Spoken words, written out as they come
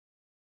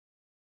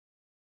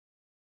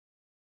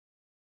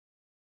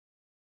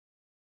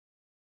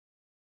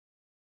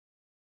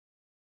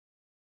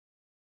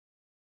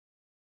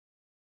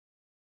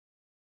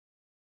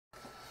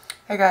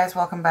Hey guys,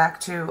 welcome back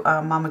to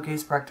Mama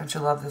Goosebreak. Don't you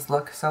love this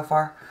look so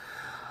far?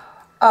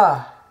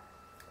 My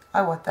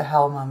what the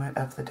hell moment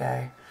of the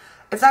day.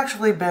 It's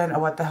actually been a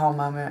what the hell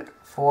moment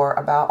for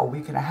about a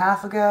week and a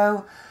half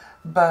ago,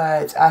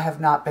 but I have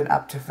not been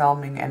up to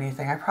filming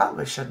anything. I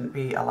probably shouldn't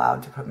be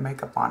allowed to put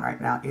makeup on right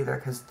now either,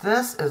 because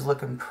this is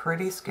looking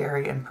pretty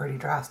scary and pretty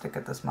drastic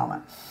at this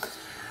moment.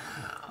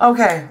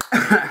 Okay,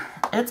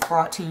 it's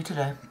brought to you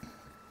today,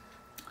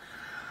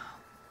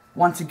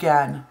 once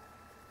again,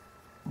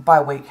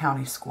 by Wake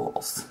County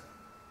Schools.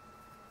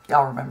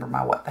 Y'all remember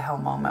my what the hell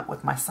moment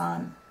with my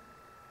son?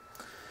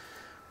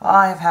 Well,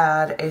 I've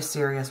had a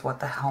serious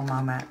what the hell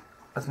moment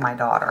with my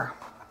daughter.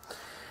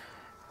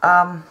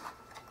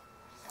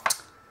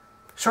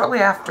 Shortly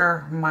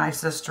after my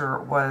sister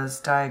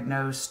was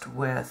diagnosed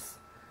with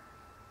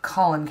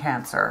colon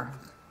cancer,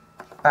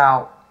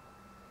 about,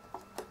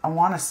 I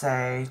want to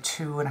say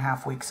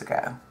 2.5 weeks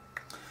ago,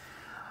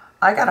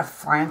 I got a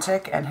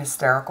frantic and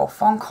hysterical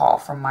phone call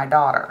from my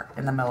daughter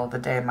in the middle of the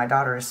day. My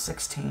daughter is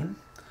 16.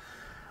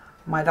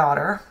 My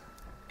daughter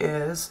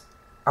is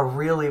a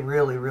really,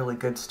 really, really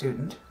good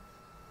student.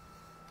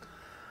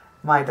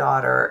 My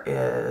daughter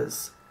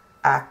is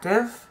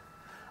active.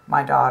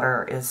 My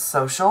daughter is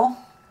social.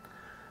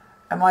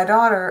 And my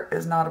daughter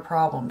is not a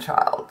problem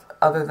child,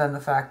 other than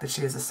the fact that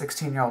she is a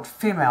 16-year-old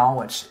female,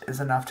 which is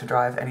enough to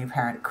drive any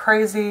parent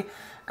crazy.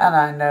 And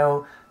I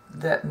know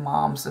that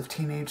moms of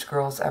teenage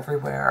girls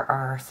everywhere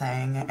are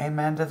saying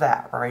amen to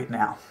that right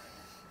now.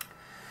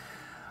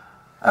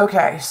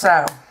 Okay,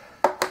 so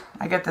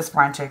I get this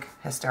frantic,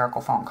 hysterical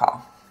phone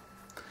call.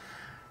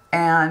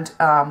 And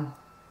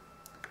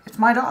it's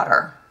my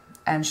daughter.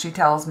 And she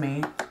tells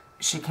me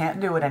she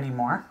can't do it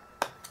anymore.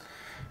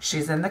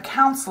 She's in the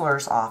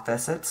counselor's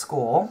office at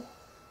school.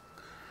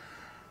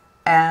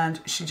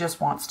 And she just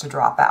wants to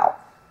drop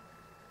out.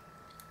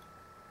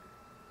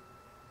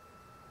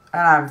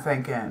 And I'm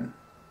thinking,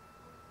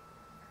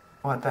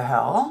 what the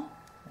hell?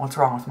 What's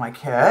wrong with my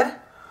kid?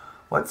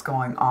 What's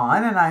going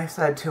on? And I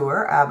said to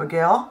her,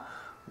 Abigail,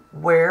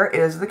 where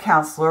is the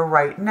counselor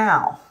right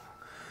now?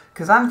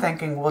 Because I'm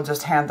thinking we'll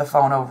just hand the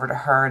phone over to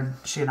her and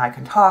she and I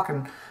can talk,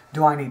 and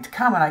do I need to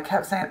come? And I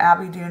kept saying,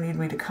 Abby, do you need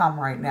me to come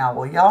right now?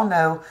 Well, y'all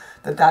know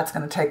that that's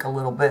going to take a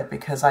little bit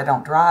because I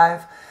don't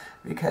drive,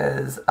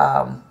 because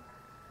of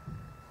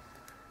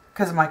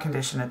my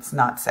condition, it's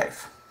not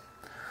safe.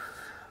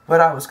 But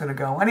I was going to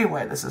go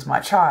anyway. This is my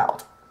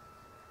child.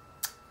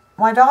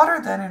 My daughter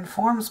then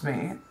informs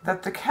me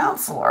that the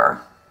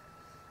counselor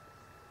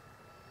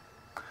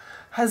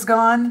has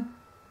gone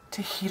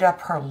to heat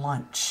up her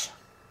lunch.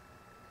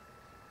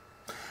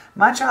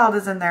 My child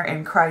is in there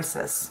in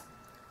crisis,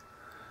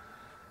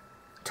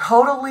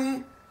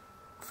 totally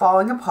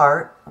falling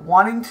apart,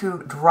 wanting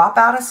to drop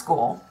out of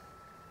school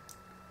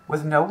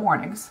with no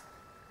warnings.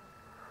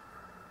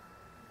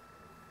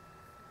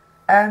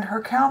 And her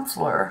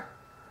counselor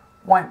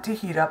went to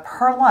heat up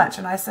her lunch.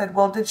 And I said,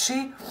 well, did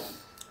she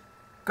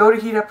go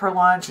to heat up her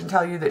lunch and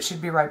tell you that she'd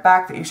be right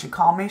back, that you should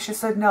call me? She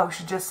said, no,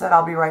 she just said,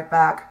 I'll be right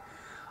back.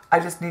 I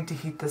just need to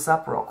heat this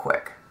up real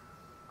quick.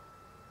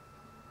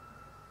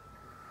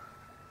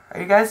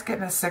 Are you guys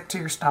getting as sick to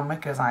your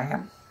stomach as I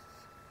am?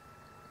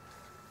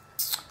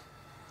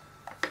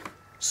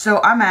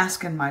 So I'm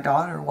asking my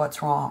daughter,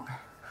 what's wrong?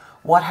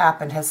 What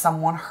happened? Has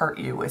someone hurt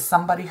you? Is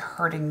somebody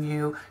hurting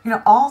you? You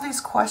know, all these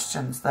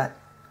questions that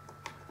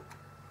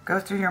go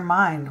through your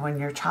mind when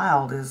your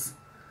child is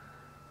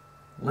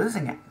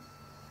losing it.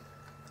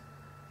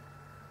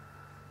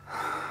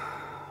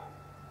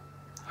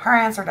 Her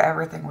answer to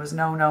everything was,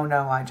 no, no,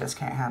 no, I just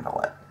can't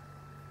handle it.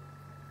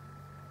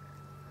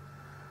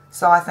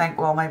 So I think,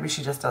 well, maybe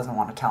she just doesn't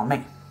want to tell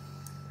me.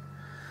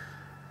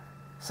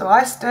 So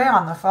I stay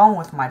on the phone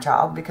with my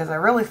child because I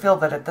really feel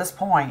that at this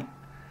point,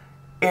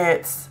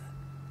 it's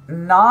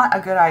not a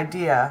good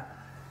idea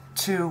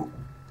to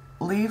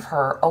leave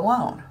her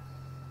alone.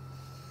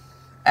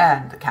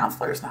 And the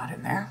counselor's not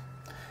in there.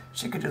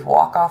 She could just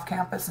walk off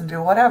campus and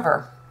do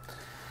whatever.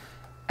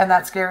 And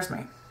that scares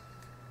me.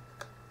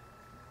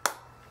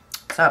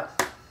 So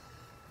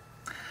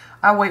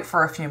I wait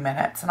for a few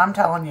minutes, and I'm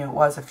telling you, it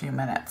was a few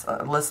minutes,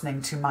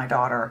 listening to my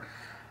daughter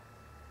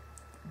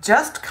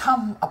just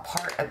come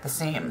apart at the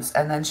seams.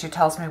 And then she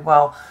tells me,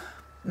 well,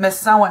 Miss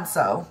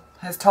So-and-so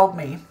has told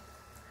me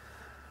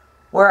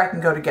where I can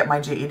go to get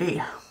my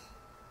GED.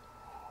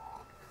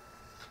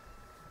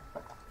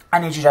 I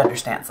need you to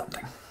understand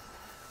something.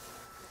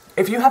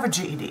 If you have a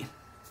GED,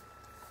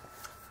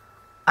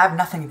 I have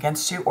nothing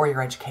against you or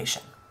your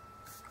education.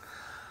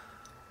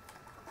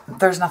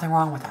 There's nothing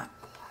wrong with that.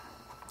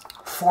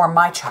 For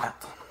my child,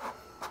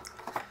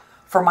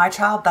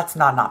 that's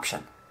not an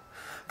option.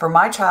 For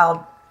my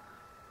child,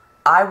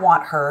 I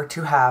want her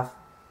to have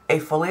a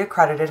fully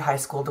accredited high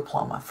school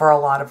diploma for a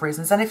lot of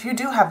reasons. And if you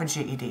do have a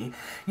GED,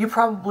 you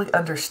probably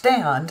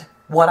understand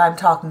what I'm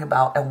talking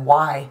about and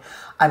why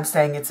I'm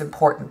saying it's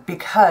important.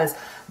 Because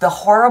the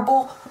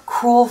horrible,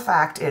 cruel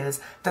fact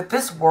is that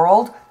this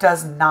world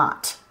does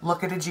not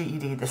look at a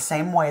GED the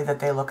same way that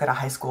they look at a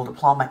high school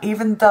diploma,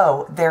 even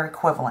though they're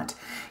equivalent.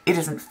 It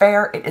isn't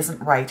fair, it isn't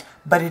right,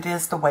 but it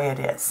is the way it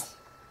is.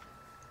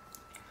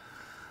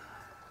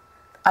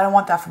 I don't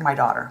want that for my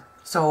daughter.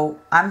 So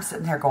I'm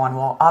sitting here going,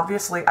 well,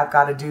 obviously I've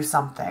got to do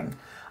something.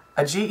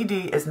 A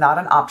GED is not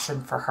an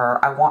option for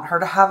her. I want her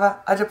to have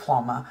a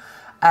diploma.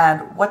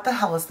 And what the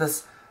hell is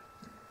this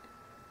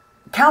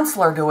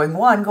counselor doing?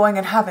 One, going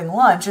and having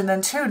lunch, and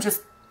then two,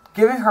 just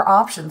giving her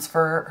options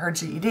for her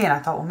GED. And I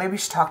thought, well, maybe you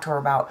should talk to her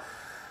about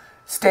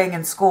staying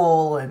in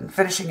school and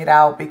finishing it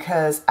out,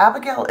 because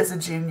Abigail is a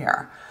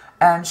junior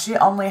and she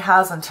only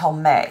has until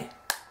May.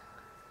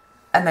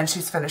 And then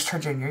she's finished her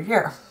junior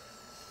year.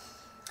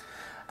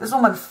 This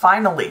woman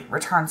finally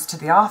returns to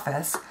the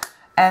office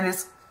and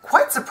is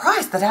quite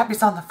surprised that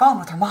Abby's on the phone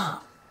with her mom.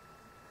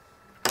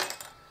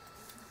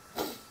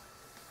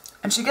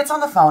 And she gets on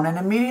the phone and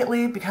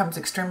immediately becomes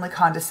extremely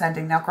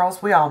condescending. Now,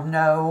 girls, we all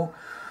know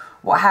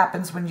what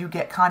happens when you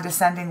get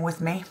condescending with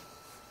me.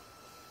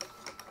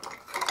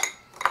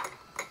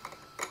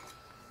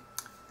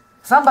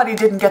 Somebody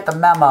didn't get the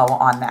memo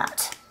on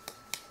that.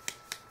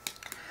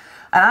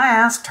 And I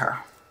asked her,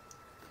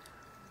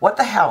 what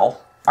the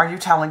hell are you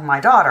telling my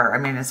daughter? I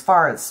mean, as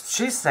far as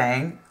she's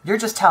saying, you're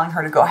just telling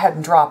her to go ahead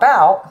and drop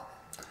out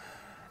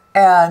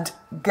and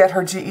get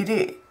her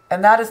GED.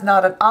 And that is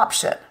not an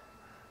option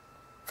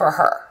for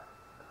her.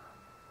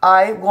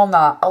 I will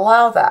not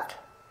allow that.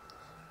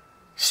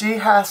 She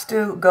has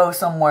to go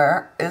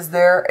somewhere. Is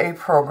there a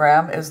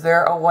program? Is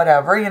there a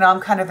whatever? You know, I'm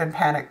kind of in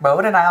panic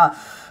mode.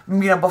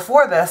 And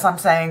before this, I'm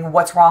saying,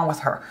 what's wrong with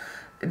her?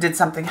 Did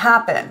something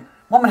happen?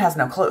 Woman has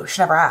no clue.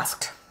 She never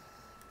asked.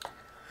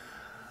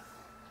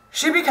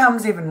 She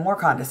becomes even more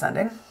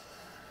condescending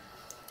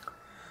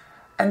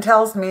and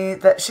tells me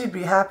that she'd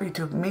be happy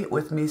to meet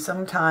with me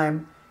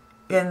sometime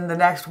in the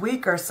next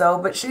week or so,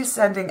 but she's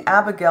sending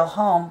Abigail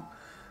home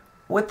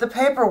with the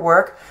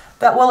paperwork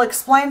that will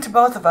explain to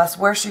both of us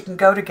where she can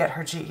go to get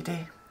her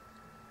GED.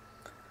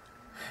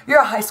 You're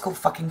a high school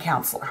fucking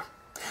counselor.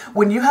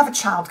 When you have a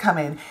child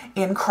come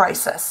in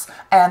crisis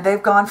and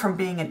they've gone from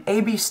being an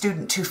AB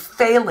student to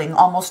failing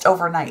almost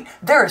overnight,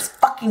 there is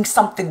fucking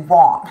something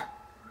wrong.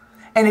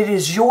 And it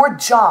is your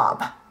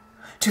job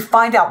to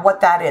find out what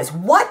that is.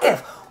 What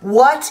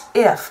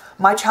if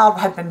my child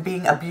had been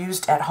being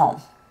abused at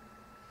home?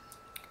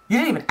 You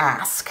didn't even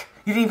ask.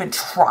 You didn't even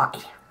try.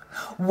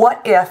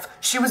 What if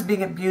she was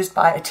being abused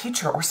by a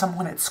teacher or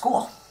someone at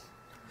school?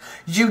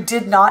 You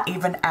did not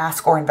even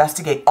ask or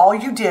investigate. All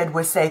you did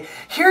was say,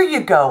 here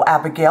you go,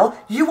 Abigail.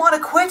 You want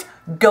to quit?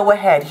 Go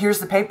ahead. Here's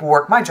the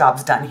paperwork. My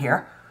job's done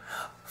here.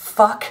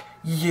 Fuck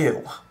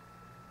you.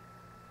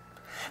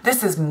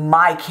 This is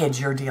my kid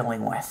you're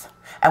dealing with,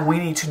 and we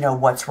need to know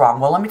what's wrong.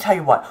 Well, let me tell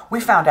you what.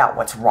 We found out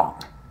what's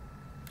wrong.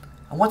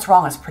 And what's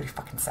wrong is pretty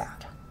fucking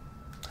sad.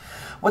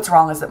 What's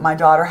wrong is that my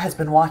daughter has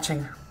been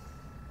watching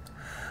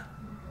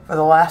for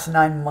the last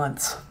 9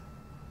 months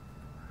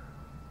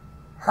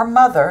her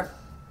mother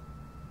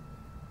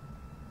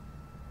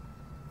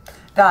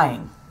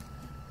dying.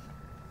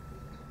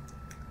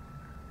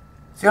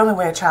 It's the only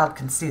way a child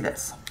can see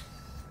this.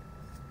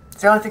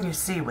 It's the only thing you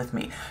see with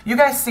me. You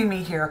guys see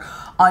me here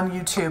on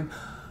YouTube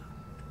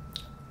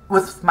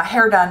with my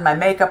hair done, my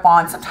makeup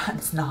on,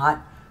 sometimes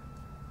not.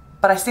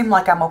 But I seem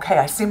like I'm okay.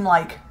 I seem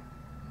like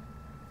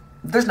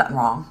there's nothing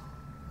wrong.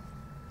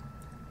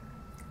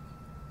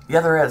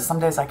 Yeah, there is.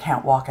 Some days I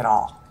can't walk at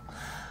all.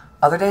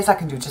 Other days I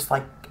can do just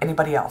like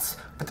anybody else,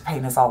 but the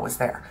pain is always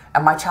there.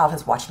 And my child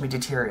has watched me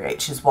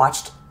deteriorate. She's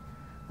watched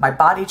my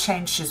body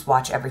change. She's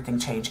watched everything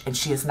change, and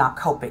she is not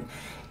coping.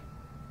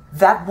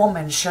 That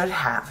woman should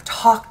have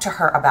talked to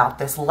her about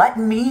this, let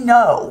me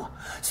know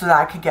so that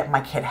I could get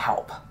my kid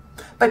help.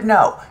 But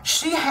no,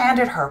 she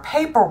handed her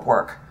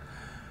paperwork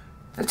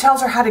that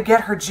tells her how to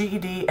get her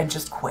GED and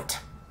just quit.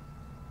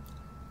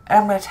 And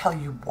I'm going to tell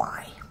you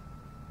why.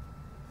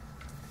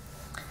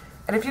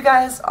 And if you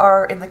guys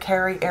are in the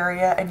Cary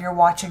area and you're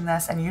watching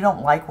this and you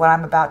don't like what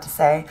I'm about to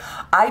say,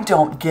 I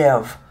don't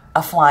give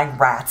a flying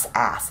rat's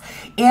ass.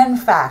 In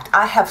fact,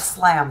 I have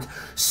slammed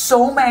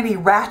so many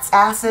rats'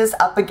 asses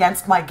up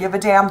against my give a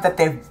damn that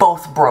they've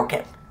both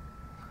broken.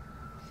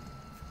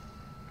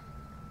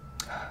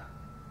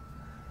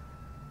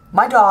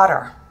 My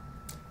daughter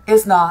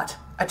is not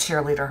a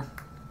cheerleader.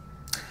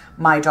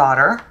 My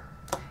daughter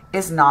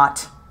is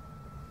not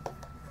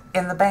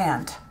in the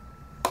band.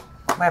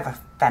 We have a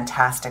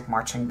fantastic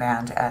marching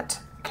band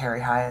at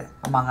Cary High,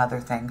 among other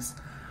things.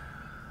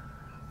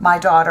 My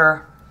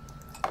daughter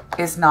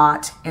is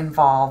not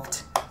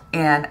involved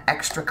in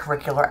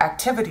extracurricular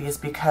activities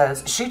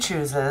because she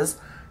chooses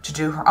to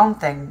do her own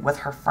thing with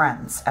her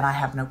friends, and I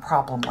have no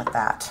problem with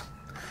that.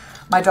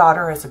 My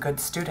daughter is a good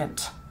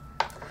student,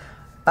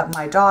 but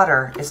my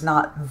daughter is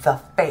not the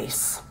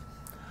face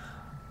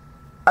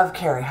of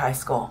Cary High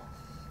School.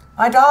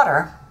 My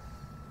daughter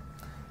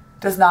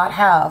does not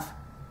have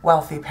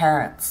wealthy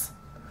parents.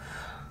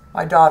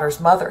 My daughter's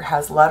mother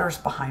has letters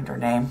behind her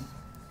name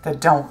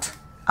that don't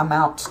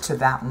amount to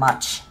that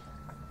much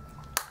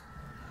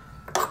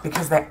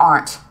because they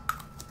aren't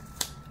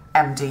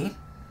MD,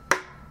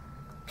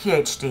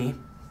 PhD.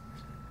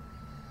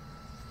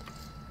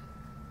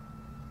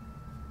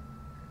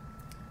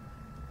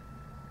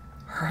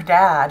 Her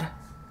dad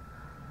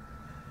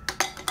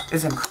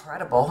is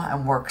incredible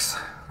and works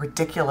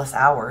ridiculous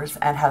hours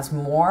and has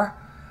more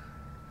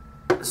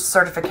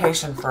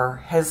certification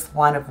for his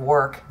line of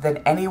work than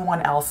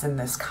anyone else in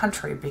this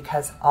country,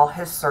 because all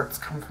his certs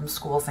come from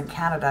schools in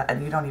Canada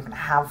and you don't even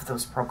have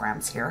those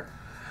programs here.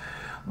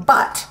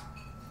 But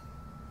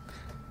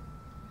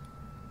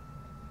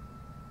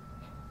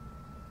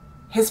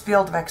his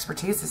field of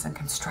expertise is in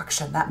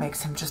construction. That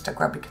makes him just a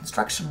grubby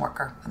construction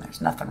worker, and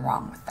there's nothing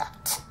wrong with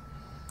that.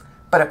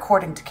 But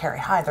according to Cary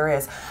High, there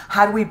is.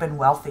 Had we been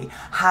wealthy,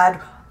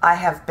 had I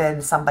have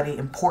been somebody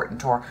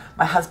important, or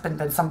my husband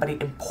been somebody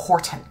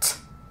important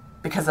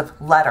because of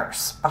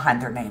letters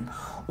behind their name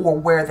or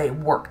where they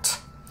worked,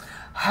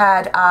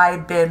 had I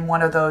been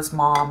one of those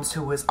moms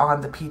who was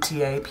on the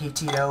PTA,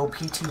 PTO,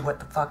 PT, what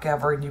the fuck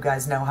ever, and you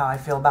guys know how I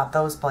feel about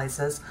those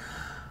places,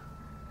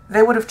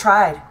 they would have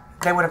tried.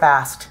 They would have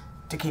asked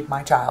to keep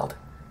my child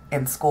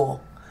in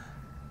school.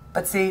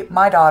 But see,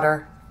 my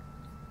daughter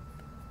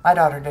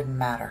didn't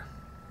matter.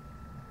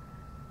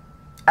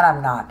 And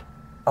I'm not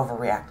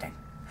overreacting.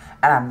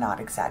 And I'm not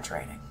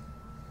exaggerating.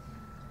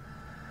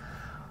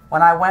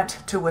 When I went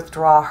to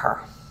withdraw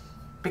her,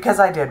 because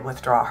I did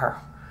withdraw her,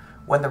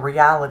 when the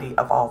reality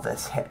of all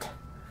this hit,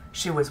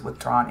 she was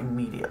withdrawn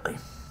immediately.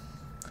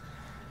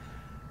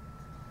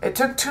 It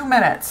took 2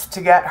 minutes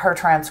to get her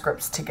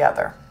transcripts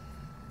together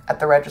at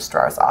the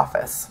registrar's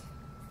office.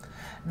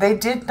 They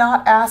did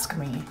not ask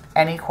me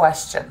any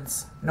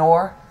questions,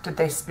 nor did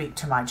they speak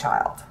to my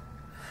child.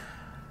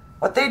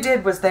 What they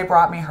did was they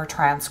brought me her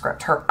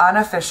transcript, her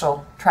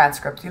unofficial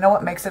transcript. You know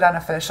what makes it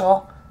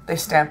unofficial? They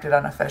stamped it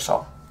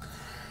unofficial.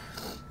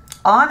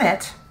 On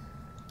it,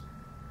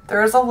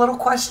 there is a little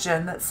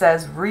question that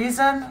says,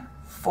 reason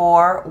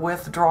for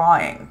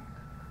withdrawing.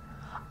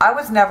 I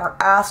was never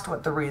asked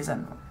what the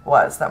reason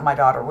was that my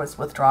daughter was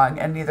withdrawing,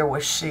 and neither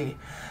was she.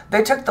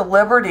 They took the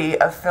liberty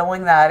of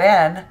filling that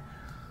in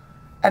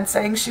and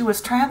saying she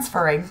was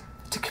transferring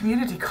to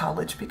community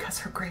college because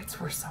her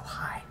grades were so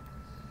high.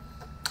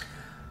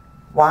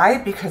 Why?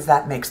 Because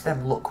that makes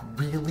them look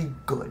really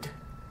good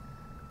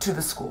to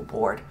the school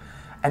board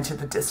and to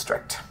the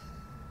district.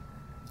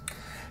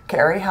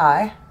 Cary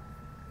High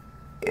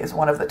is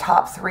one of the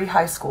top 3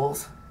 high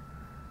schools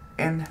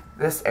in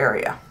this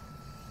area.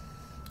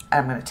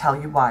 And I'm going to tell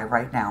you why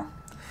right now.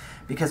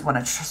 Because when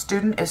a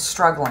student is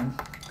struggling,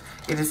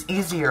 it is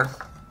easier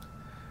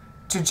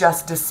to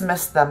just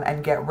dismiss them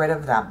and get rid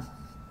of them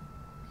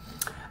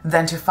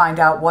than to find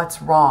out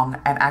what's wrong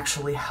and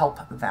actually help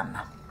them.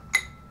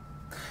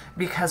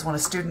 Because when a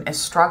student is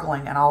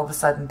struggling and all of a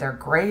sudden their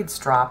grades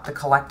drop, the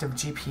collective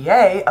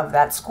GPA of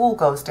that school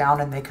goes down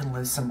and they can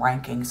lose some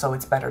ranking. So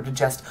it's better to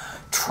just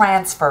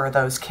transfer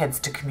those kids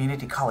to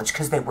community college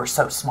because they were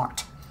so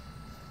smart.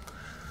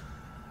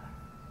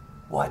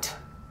 What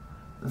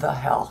the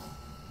hell?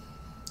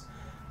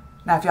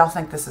 Now, if y'all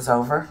think this is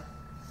over,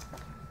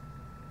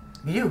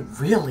 you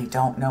really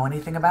don't know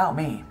anything about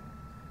me.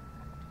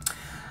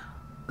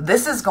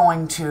 This is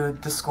going to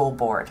the school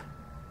board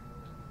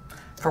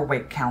for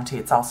Wake County.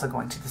 It's also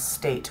going to the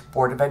State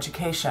Board of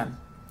Education.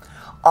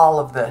 All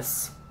of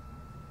this.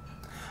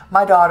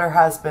 My daughter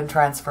has been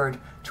transferred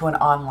to an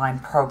online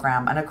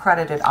program, an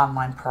accredited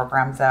online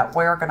program that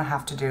we're going to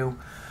have to do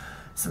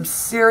some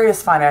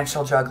serious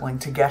financial juggling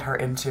to get her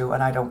into,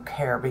 and I don't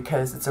care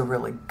because it's a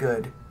really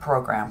good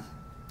program.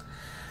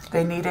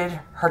 They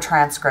needed her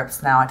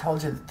transcripts. Now, I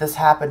told you that this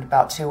happened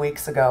about 2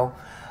 weeks ago.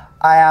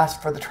 I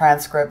asked for the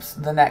transcripts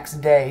the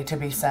next day to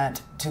be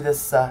sent to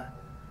this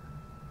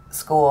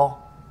school.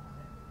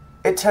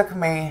 It took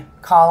me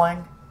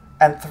calling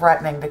and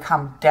threatening to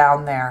come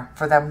down there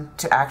for them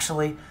to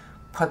actually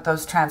put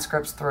those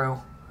transcripts through.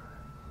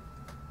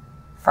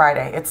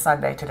 Friday, it's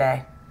Sunday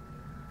today.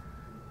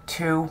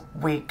 2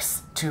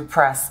 weeks to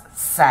press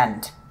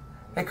send.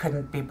 They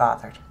couldn't be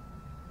bothered.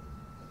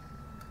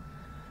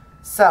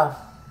 So,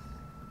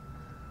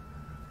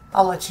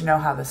 I'll let you know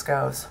how this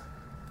goes.